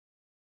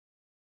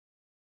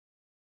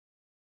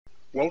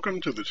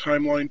Welcome to the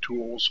Timeline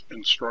Tools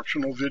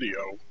instructional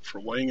video for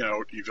laying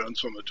out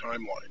events on the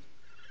timeline.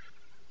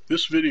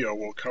 This video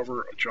will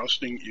cover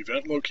adjusting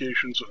event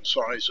locations and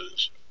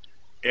sizes,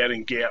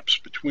 adding gaps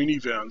between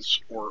events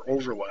or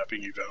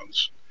overlapping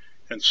events,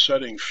 and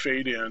setting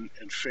fade in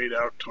and fade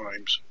out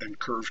times and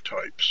curve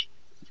types.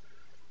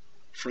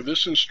 For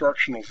this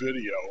instructional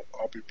video,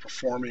 I'll be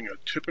performing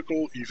a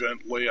typical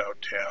event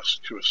layout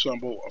task to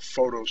assemble a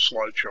photo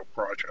slideshow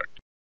project.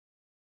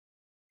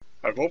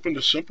 I've opened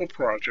a simple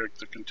project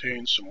that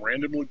contains some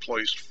randomly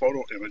placed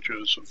photo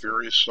images of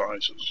various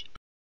sizes.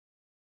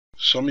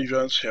 Some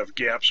events have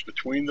gaps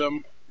between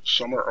them,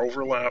 some are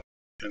overlapped,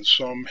 and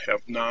some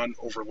have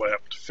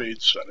non-overlapped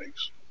fade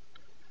settings.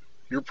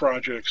 Your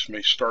projects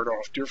may start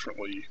off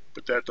differently,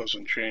 but that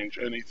doesn't change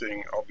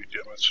anything I'll be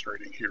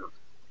demonstrating here.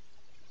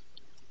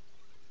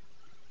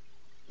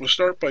 We'll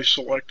start by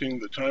selecting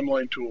the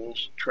Timeline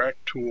Tools, Track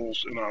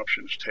Tools, and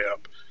Options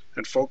tab,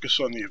 and focus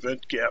on the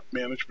Event Gap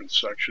Management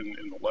section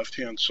in the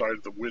left-hand side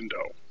of the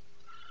window.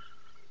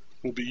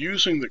 We'll be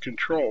using the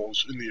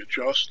controls in the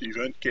Adjust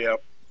Event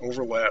Gap,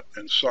 Overlap,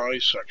 and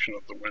Size section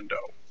of the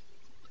window.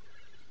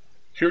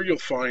 Here you'll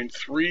find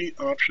three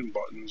option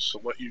buttons to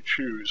let you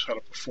choose how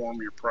to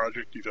perform your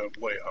project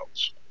event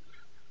layouts.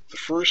 The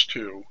first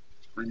two,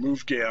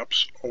 Remove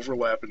Gaps,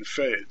 Overlap, and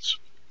Fades,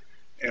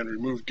 and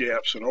Remove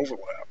Gaps and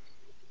Overlap,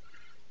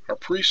 are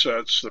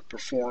presets that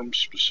perform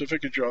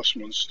specific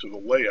adjustments to the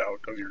layout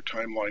of your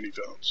timeline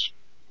events.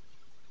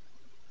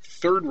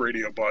 Third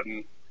radio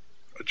button,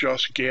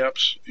 Adjust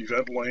Gaps,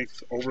 Event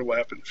Length,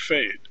 Overlap, and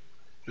Fade,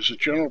 is a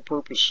general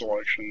purpose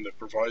selection that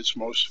provides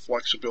most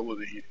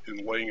flexibility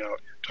in laying out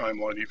your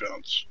timeline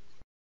events.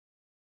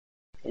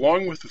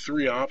 Along with the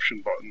three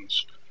option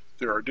buttons,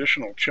 there are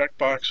additional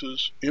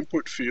checkboxes,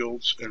 input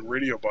fields, and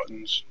radio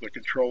buttons that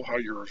control how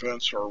your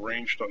events are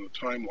arranged on the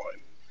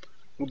timeline.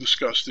 We'll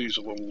discuss these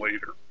a little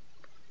later.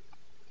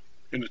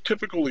 In a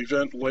typical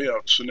event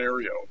layout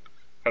scenario,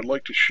 I'd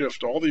like to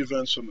shift all the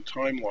events on the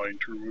timeline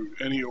to remove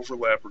any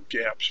overlap or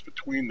gaps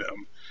between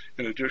them,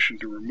 in addition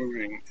to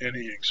removing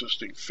any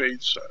existing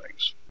fade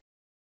settings.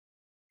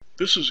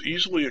 This is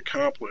easily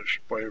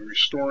accomplished by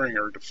restoring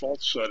our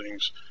default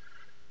settings,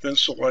 then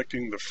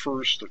selecting the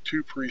first of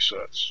two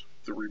presets,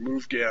 the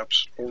Remove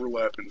Gaps,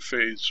 Overlap, and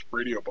Fades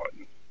radio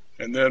button,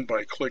 and then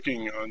by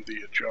clicking on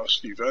the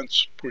Adjust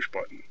Events push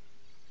button.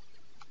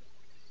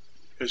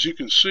 As you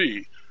can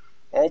see,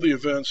 all the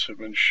events have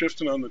been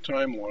shifted on the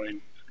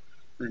timeline,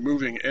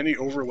 removing any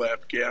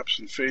overlap, gaps,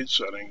 and fade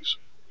settings,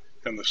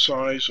 and the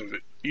size of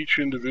each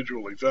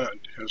individual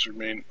event has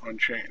remained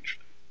unchanged.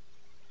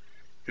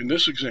 In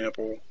this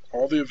example,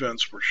 all the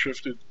events were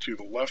shifted to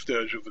the left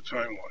edge of the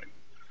timeline.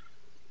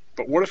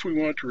 But what if we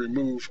want to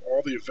remove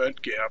all the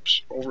event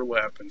gaps,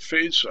 overlap, and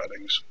fade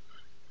settings,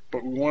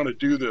 but we want to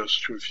do this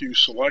to a few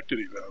selected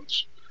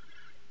events?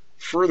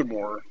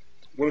 Furthermore,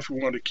 what if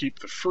we want to keep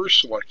the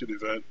first selected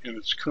event in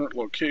its current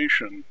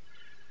location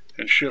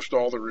and shift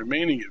all the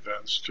remaining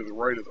events to the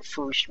right of the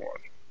first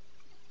one?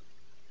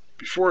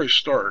 Before I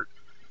start,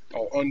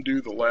 I'll undo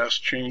the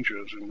last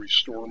changes and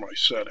restore my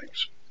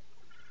settings.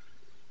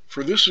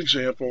 For this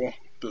example,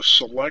 the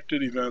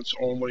Selected Events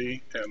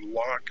Only and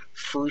Lock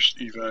First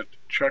Event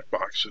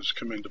checkboxes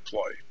come into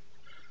play.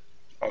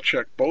 I'll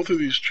check both of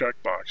these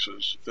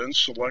checkboxes, then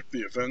select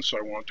the events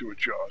I want to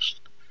adjust,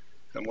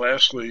 and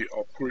lastly,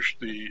 I'll push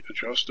the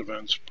Adjust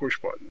Events push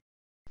button.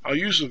 I'll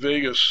use the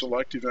Vegas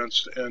Select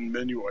Events to End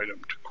menu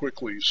item to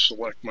quickly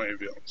select my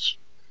events.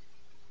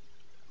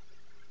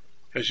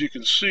 As you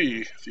can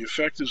see, the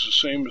effect is the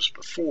same as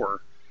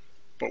before,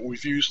 but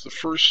we've used the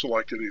first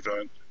selected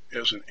event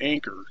as an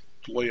anchor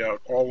to lay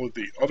out all of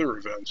the other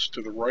events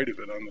to the right of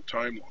it on the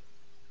timeline.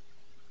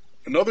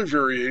 Another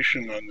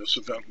variation on this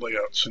event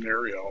layout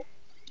scenario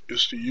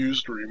is to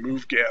use the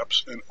Remove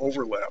Gaps and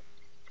Overlap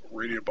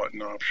radio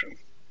button option.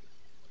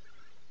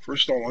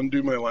 First, I'll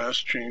undo my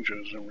last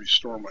changes and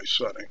restore my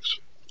settings.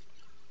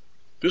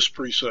 This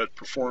preset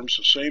performs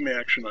the same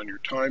action on your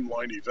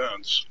timeline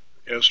events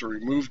as the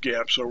Remove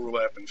Gaps,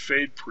 Overlap, and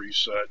Fade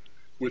preset,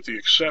 with the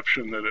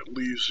exception that it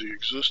leaves the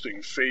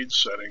existing fade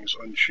settings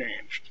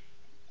unchanged.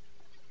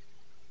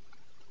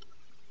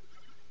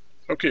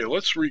 Okay,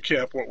 let's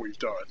recap what we've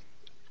done.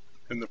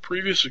 In the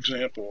previous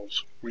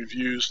examples, we've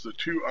used the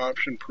two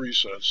option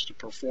presets to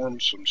perform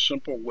some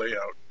simple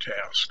layout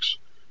tasks.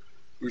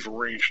 We've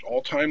arranged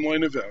all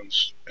timeline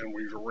events, and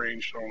we've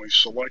arranged only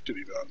selected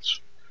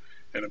events.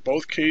 And in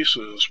both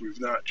cases, we've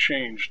not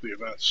changed the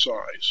event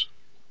size.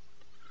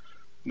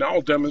 Now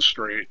I'll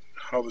demonstrate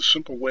how the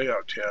simple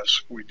layout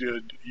task we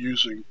did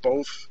using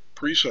both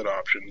preset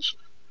options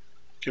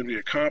can be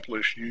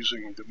accomplished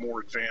using the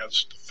more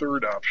advanced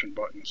third option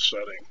button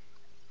setting.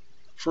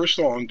 First,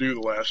 I'll undo the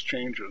last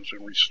changes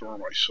and restore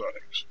my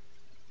settings.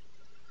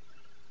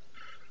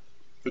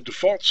 The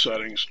default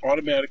settings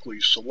automatically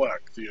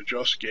select the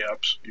Adjust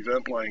Gaps,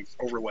 Event Length,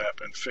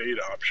 Overlap, and Fade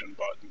option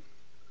button.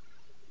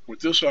 With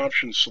this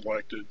option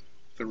selected,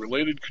 the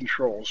related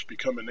controls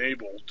become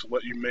enabled to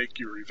let you make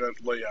your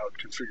event layout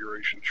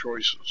configuration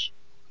choices.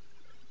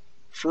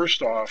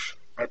 First off,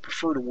 I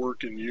prefer to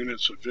work in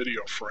units of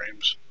video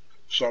frames,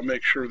 so I'll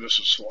make sure this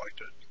is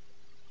selected.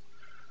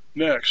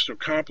 Next, to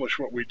accomplish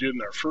what we did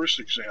in our first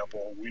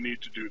example, we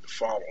need to do the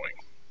following.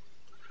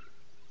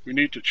 We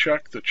need to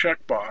check the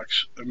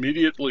checkbox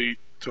immediately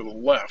to the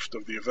left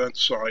of the event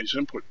size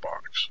input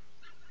box.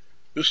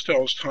 This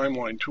tells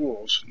Timeline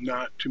Tools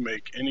not to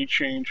make any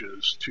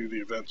changes to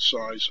the event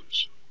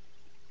sizes.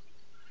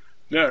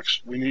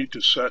 Next, we need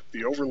to set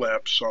the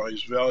overlap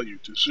size value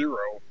to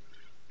 0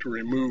 to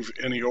remove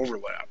any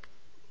overlap.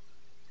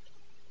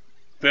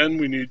 Then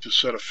we need to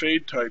set a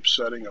fade type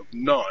setting of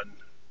none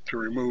to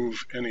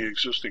remove any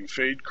existing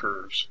fade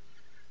curves.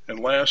 And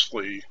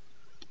lastly,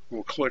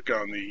 we'll click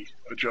on the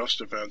Adjust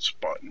Events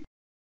button.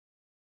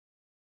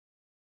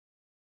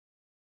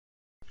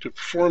 To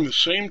perform the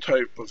same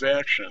type of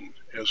action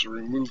as the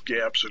Remove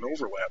Gaps and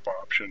Overlap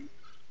option,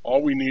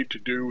 all we need to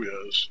do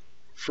is,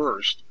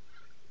 first,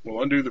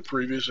 we'll undo the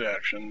previous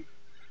action,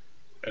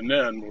 and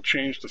then we'll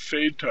change the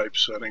fade type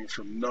setting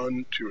from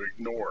none to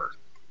ignore.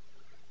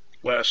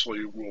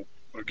 Lastly, we'll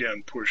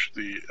again push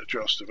the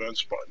Adjust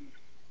Events button.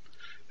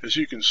 As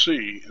you can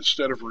see,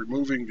 instead of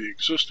removing the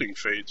existing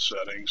fade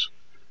settings,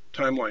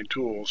 Timeline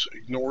Tools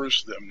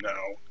ignores them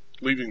now,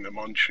 leaving them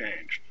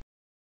unchanged.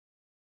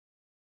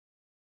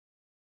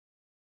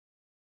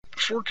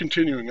 Before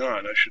continuing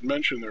on, I should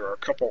mention there are a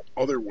couple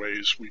other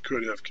ways we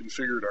could have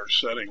configured our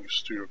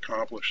settings to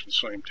accomplish the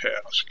same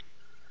task.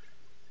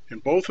 In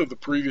both of the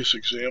previous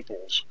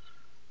examples,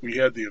 we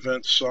had the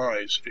event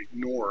size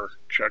ignore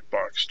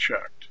checkbox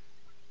checked.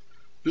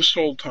 This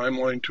told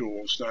Timeline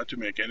Tools not to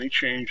make any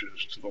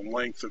changes to the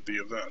length of the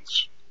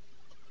events.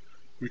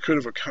 We could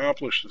have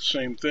accomplished the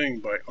same thing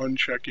by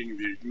unchecking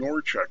the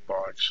ignore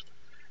checkbox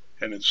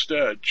and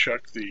instead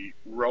check the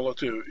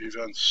relative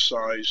event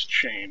size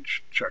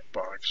change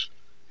checkbox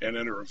and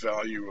enter a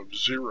value of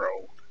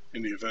 0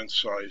 in the event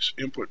size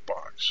input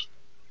box.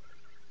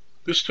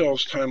 This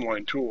tells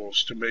Timeline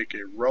Tools to make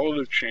a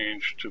relative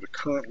change to the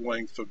current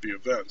length of the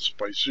events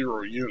by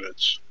 0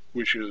 units,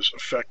 which is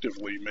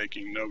effectively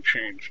making no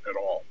change at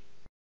all.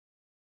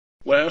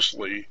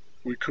 Lastly,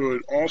 we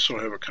could also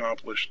have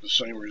accomplished the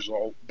same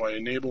result by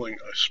enabling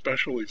a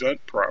special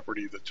event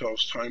property that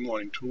tells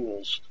Timeline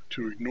Tools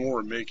to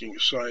ignore making a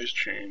size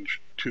change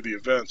to the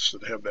events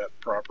that have that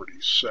property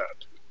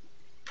set.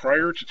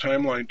 Prior to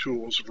Timeline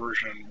Tools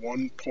version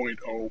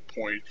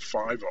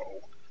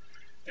 1.0.50,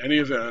 any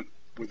event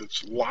with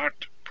its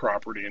locked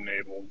property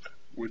enabled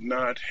would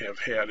not have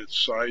had its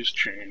size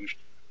changed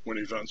when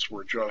events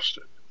were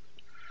adjusted.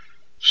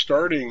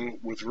 Starting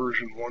with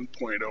version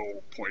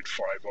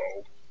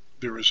 1.0.50,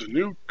 there is a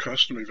new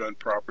custom event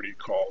property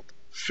called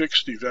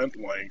Fixed Event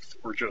Length,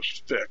 or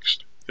just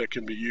Fixed, that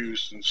can be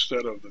used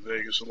instead of the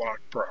Vegas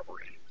Locked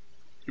property.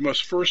 You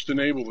must first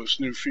enable this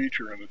new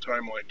feature in the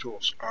Timeline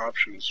Tools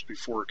options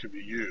before it can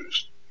be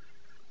used.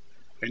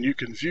 And you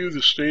can view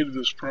the state of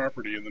this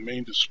property in the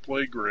main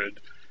display grid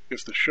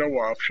if the Show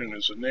option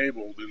is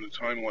enabled in the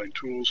Timeline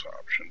Tools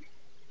option.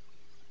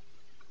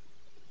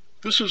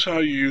 This is how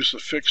you use the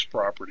Fixed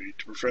property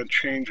to prevent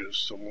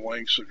changes to the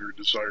lengths of your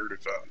desired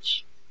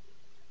events.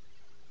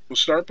 We'll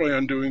start by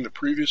undoing the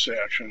previous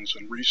actions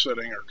and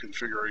resetting our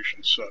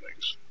configuration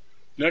settings.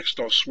 Next,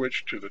 I'll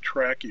switch to the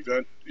Track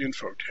Event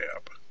Info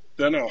tab.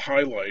 Then I'll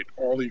highlight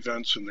all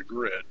events in the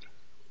grid.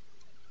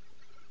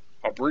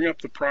 I'll bring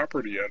up the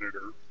Property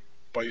Editor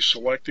by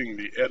selecting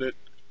the Edit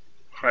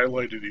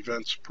Highlighted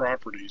Events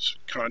Properties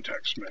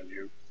context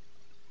menu.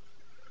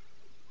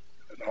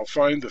 And I'll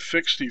find the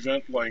Fixed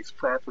Event Length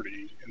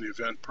property in the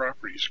Event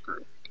Properties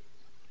group.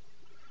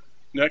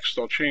 Next,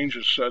 I'll change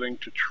the setting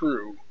to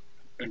True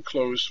and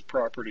close the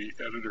Property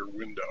Editor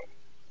window.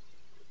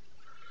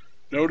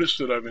 Notice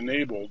that I've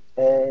enabled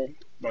all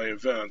my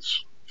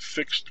events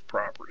fixed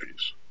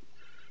properties.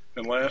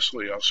 And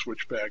lastly, I'll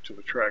switch back to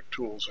the Track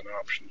Tools and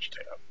Options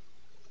tab.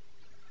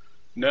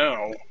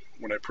 Now,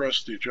 when I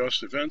press the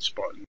Adjust Events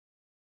button,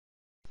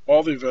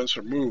 all the events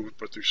are moved,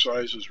 but their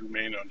sizes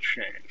remain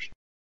unchanged.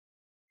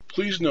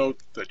 Please note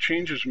that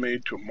changes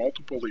made to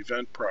multiple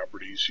event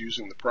properties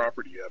using the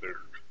Property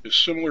Editor is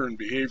similar in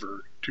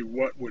behavior to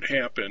what would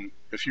happen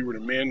if you were to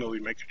manually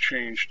make a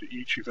change to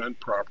each event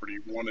property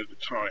one at a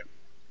time.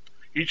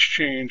 Each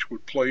change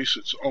would place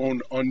its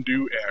own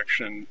undo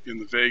action in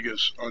the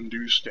Vegas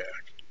undo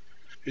stack.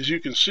 As you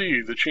can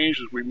see, the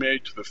changes we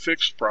made to the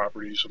fixed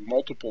properties of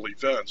multiple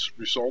events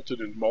resulted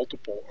in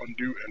multiple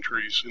undo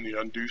entries in the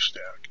undo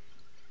stack.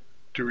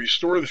 To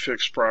restore the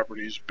fixed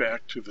properties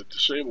back to the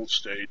disabled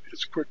state,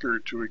 it's quicker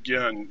to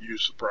again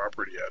use the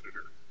Property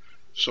Editor.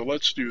 So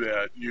let's do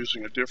that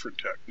using a different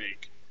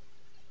technique.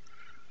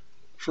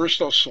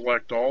 First, I'll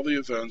select all the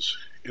events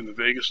in the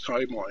Vegas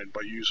timeline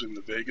by using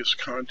the Vegas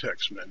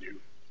context menu.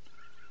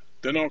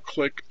 Then I'll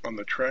click on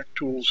the Track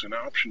Tools and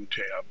Option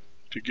tab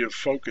to give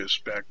focus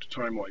back to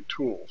Timeline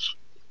Tools.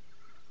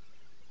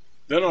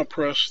 Then I'll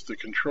press the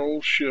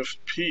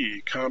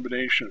Control-Shift-P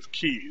combination of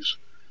keys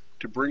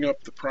to bring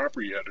up the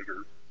Property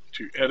Editor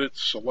to edit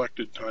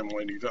selected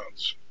timeline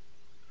events.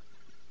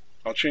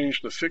 I'll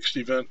change the Fixed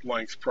Event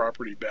Length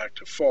property back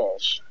to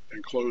false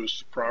and close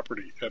the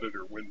Property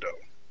Editor window.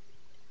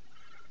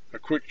 A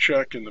quick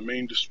check in the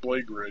main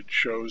display grid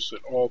shows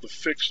that all the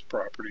fixed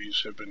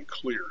properties have been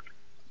cleared.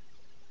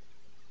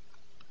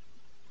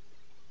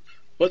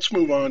 Let's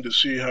move on to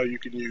see how you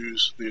can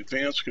use the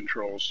advanced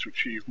controls to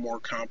achieve more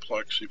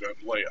complex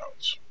event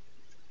layouts.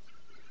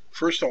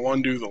 First, I'll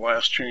undo the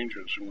last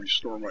changes and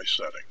restore my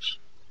settings.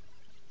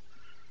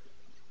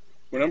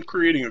 When I'm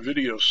creating a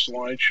video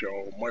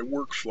slideshow, my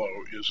workflow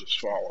is as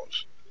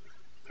follows.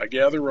 I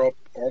gather up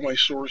all my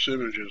source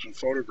images and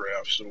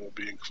photographs that will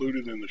be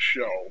included in the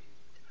show.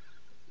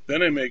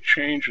 Then I make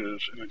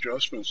changes and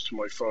adjustments to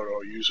my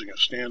photo using a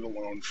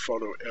standalone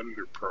photo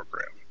editor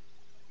program.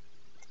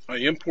 I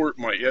import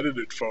my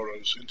edited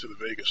photos into the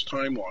Vegas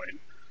timeline,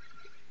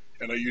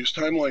 and I use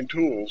timeline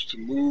tools to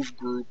move,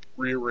 group,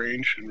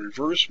 rearrange, and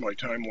reverse my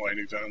timeline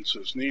events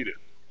as needed.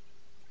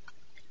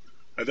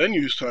 I then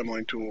use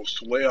timeline tools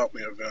to lay out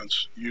my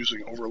events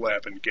using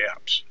overlap and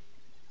gaps.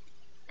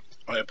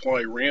 I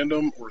apply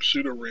random or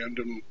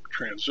pseudo-random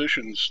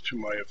transitions to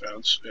my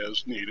events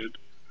as needed,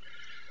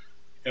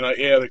 and I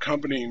add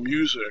accompanying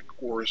music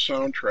or a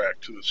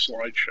soundtrack to the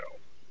slideshow.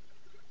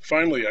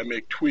 Finally, I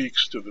make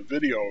tweaks to the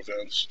video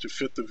events to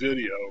fit the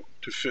video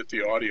to fit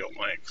the audio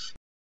length.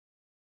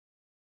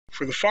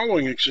 For the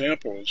following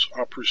examples,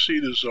 I'll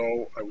proceed as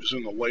though I was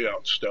in the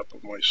layout step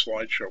of my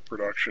slideshow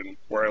production,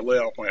 where I lay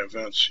out my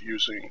events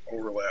using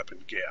overlap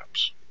and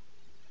gaps.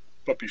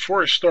 But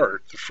before I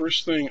start, the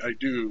first thing I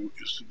do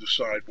is to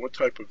decide what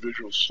type of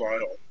visual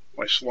style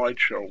my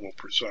slideshow will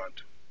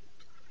present.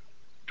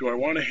 Do I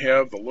want to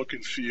have the look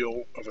and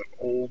feel of an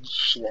old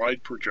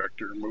slide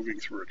projector moving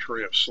through a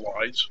tray of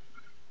slides?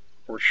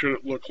 Or should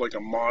it look like a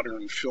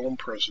modern film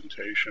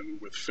presentation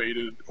with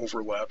faded,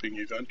 overlapping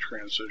event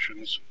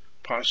transitions,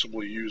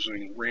 possibly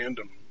using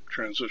random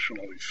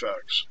transitional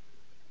effects?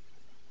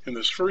 In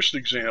this first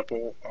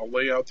example, I'll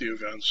lay out the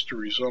events to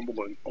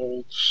resemble an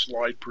old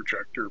slide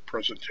projector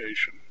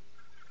presentation.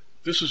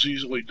 This is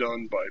easily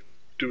done by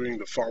doing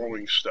the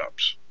following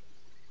steps.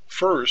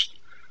 First,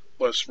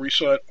 let's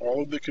reset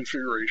all of the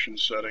configuration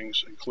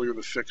settings and clear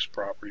the fixed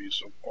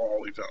properties of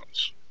all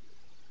events.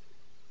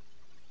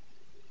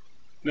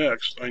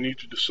 Next, I need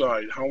to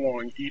decide how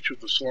long each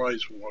of the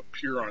slides will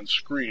appear on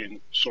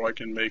screen so I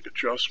can make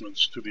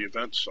adjustments to the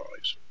event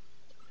size.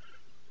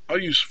 I'll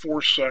use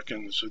 4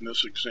 seconds in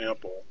this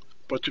example,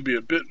 but to be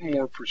a bit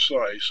more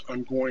precise,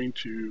 I'm going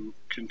to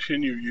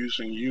continue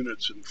using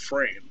units and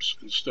frames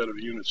instead of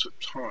units at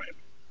time.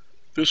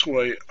 This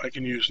way, I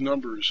can use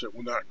numbers that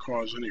will not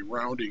cause any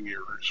rounding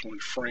errors when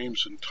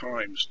frames and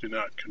times do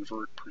not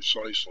convert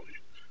precisely.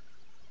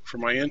 For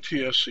my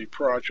NTSC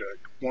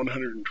project,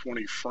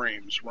 120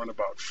 frames run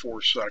about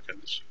 4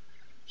 seconds,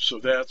 so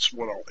that's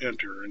what I'll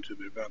enter into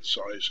the event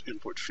size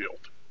input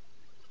field.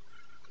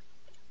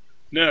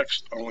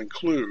 Next, I'll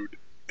include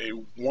a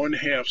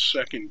 1/2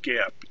 second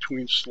gap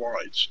between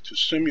slides to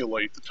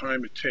simulate the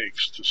time it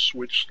takes to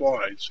switch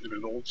slides in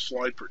an old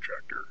slide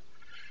projector.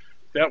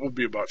 That will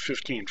be about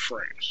 15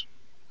 frames.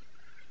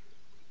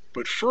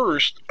 But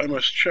first, I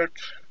must check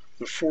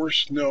the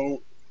Force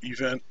No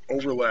Event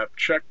Overlap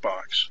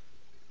checkbox,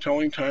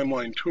 telling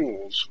Timeline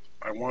Tools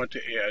I want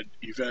to add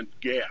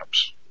event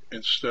gaps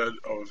instead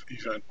of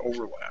event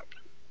overlap.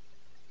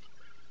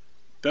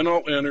 Then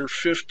I'll enter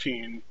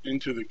 15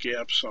 into the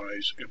gap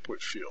size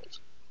input field.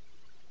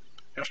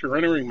 After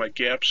entering my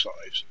gap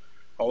size,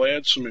 I'll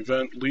add some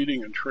event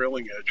leading and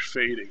trailing edge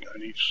fading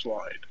on each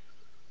slide.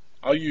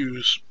 I'll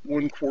use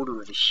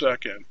 1/4 of a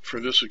second for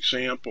this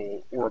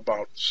example, or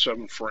about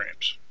 7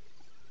 frames.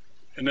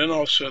 And then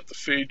I'll set the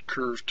fade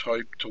curve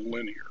type to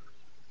linear.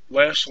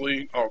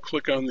 Lastly, I'll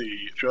click on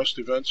the Adjust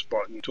Events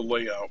button to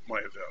lay out my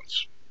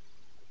events.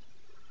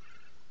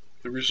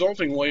 The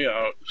resulting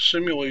layout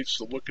simulates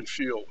the look and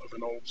feel of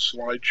an old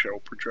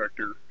slideshow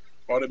projector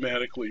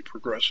automatically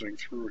progressing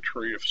through a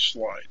tray of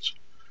slides.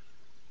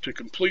 To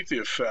complete the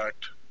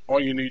effect, all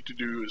you need to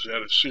do is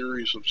add a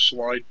series of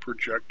slide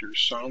projector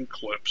sound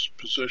clips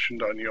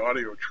positioned on the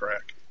audio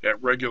track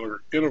at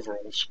regular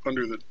intervals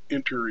under the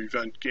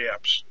inter-event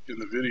gaps in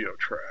the video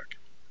track.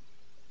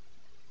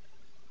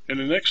 In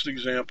the next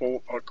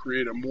example, I'll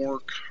create a more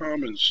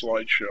common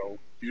slideshow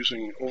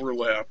using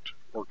overlapped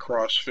or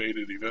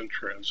cross-faded event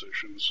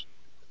transitions.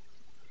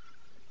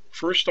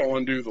 First, I'll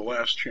undo the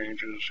last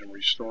changes and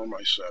restore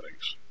my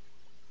settings.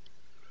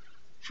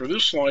 For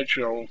this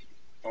slideshow,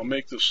 I'll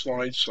make the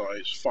slide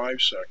size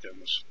 5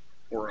 seconds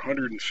or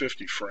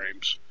 150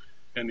 frames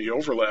and the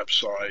overlap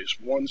size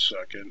 1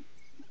 second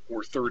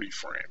or 30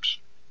 frames.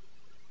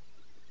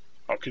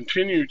 I'll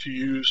continue to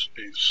use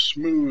a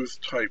smooth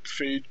type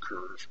fade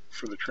curve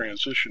for the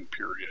transition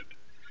period,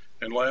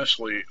 and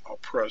lastly, I'll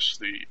press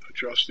the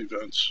Adjust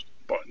Events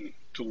button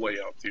to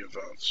lay out the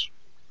events.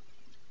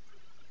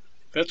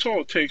 That's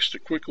all it takes to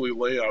quickly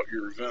lay out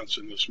your events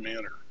in this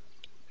manner.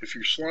 If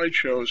your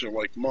slideshows are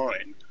like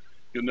mine,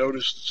 you'll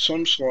notice that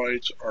some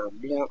slides are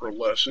more or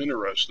less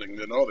interesting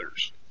than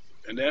others,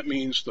 and that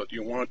means that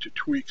you'll want to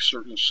tweak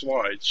certain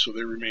slides so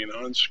they remain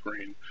on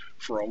screen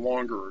for a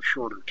longer or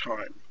shorter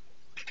time.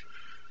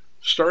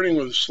 Starting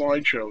with a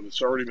slideshow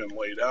that's already been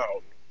laid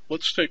out,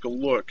 let's take a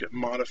look at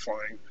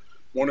modifying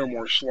one or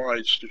more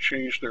slides to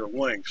change their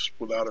lengths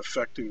without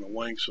affecting the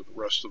lengths of the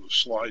rest of the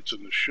slides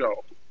in the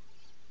show.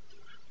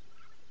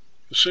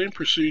 The same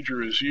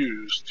procedure is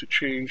used to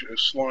change a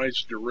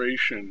slide's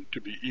duration to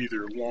be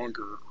either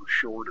longer or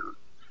shorter.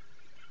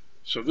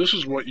 So this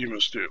is what you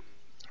must do.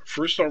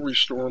 First, I'll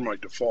restore my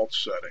default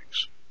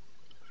settings.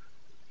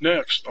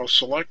 Next, I'll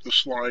select the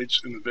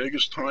slides in the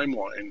Vegas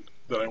timeline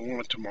that I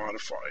want to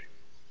modify.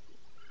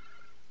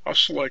 I'll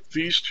select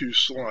these two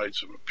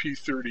slides of a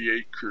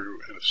P-38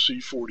 crew and a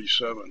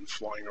C-47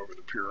 flying over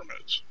the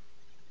pyramids.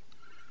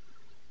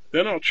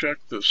 Then I'll check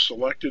the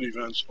Selected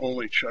Events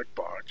Only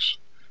checkbox.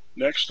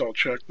 Next, I'll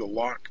check the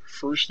Lock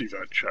First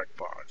Event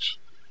checkbox.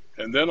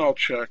 And then I'll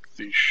check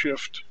the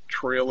Shift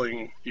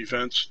Trailing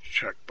Events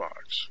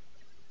checkbox.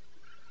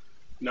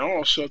 Now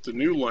I'll set the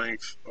new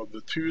length of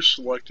the two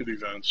selected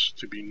events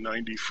to be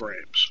 90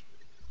 frames.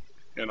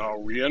 And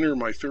I'll re-enter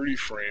my 30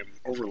 frame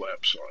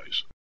overlap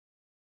size.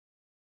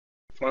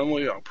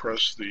 Finally, I'll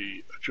press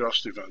the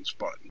Adjust Events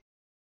button.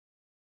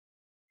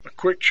 A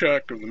quick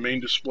check of the main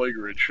display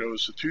grid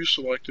shows the two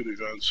selected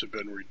events have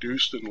been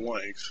reduced in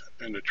length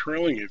and the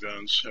trailing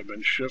events have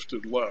been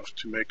shifted left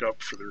to make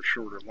up for their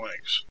shorter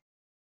lengths.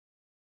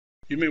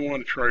 You may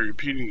want to try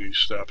repeating these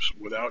steps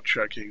without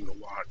checking the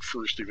Lock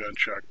First Event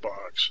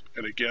checkbox,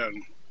 and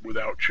again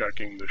without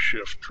checking the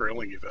Shift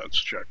Trailing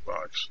Events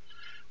checkbox.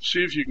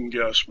 See if you can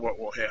guess what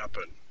will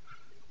happen.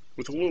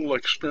 With a little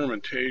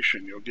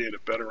experimentation, you'll gain a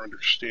better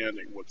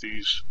understanding what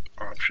these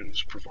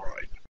options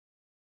provide.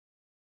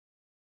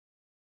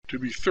 To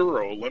be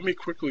thorough, let me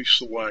quickly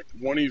select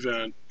one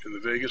event in the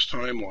Vegas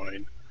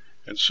timeline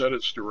and set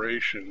its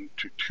duration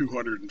to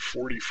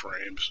 240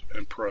 frames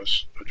and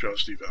press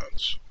Adjust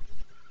Events.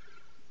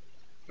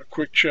 A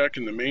quick check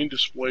in the main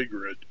display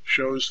grid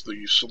shows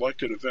the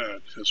selected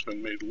event has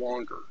been made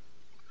longer.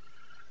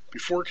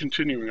 Before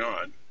continuing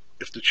on,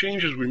 if the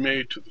changes we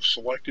made to the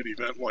selected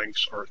event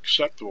lengths are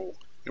acceptable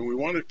and we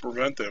want to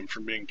prevent them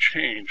from being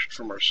changed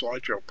from our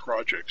slideshow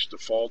project's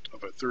default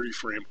of a 30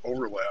 frame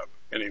overlap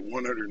and a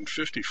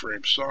 150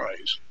 frame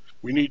size,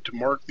 we need to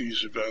mark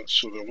these events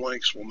so the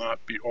lengths will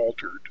not be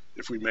altered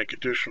if we make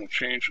additional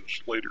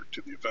changes later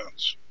to the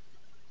events.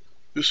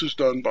 This is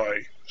done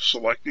by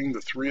selecting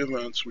the three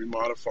events we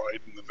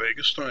modified in the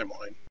Vegas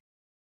timeline,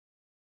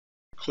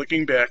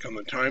 clicking back on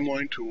the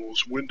Timeline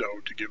Tools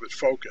window to give it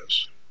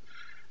focus,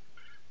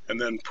 and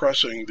then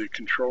pressing the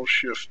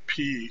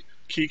Ctrl-Shift-P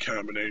key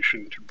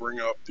combination to bring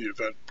up the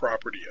Event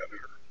Property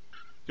Editor.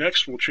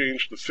 Next, we'll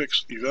change the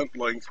Fixed Event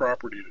Length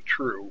property to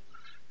True,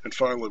 and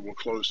finally we'll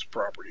close the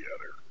Property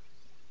Editor.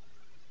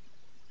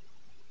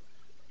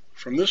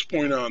 From this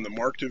point on, the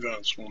marked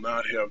events will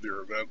not have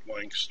their event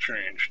lengths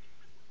changed.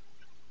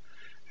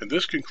 And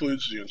this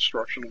concludes the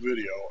instructional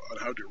video on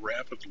how to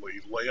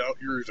rapidly lay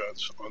out your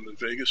events on the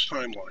Vegas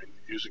timeline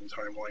using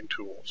Timeline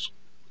Tools.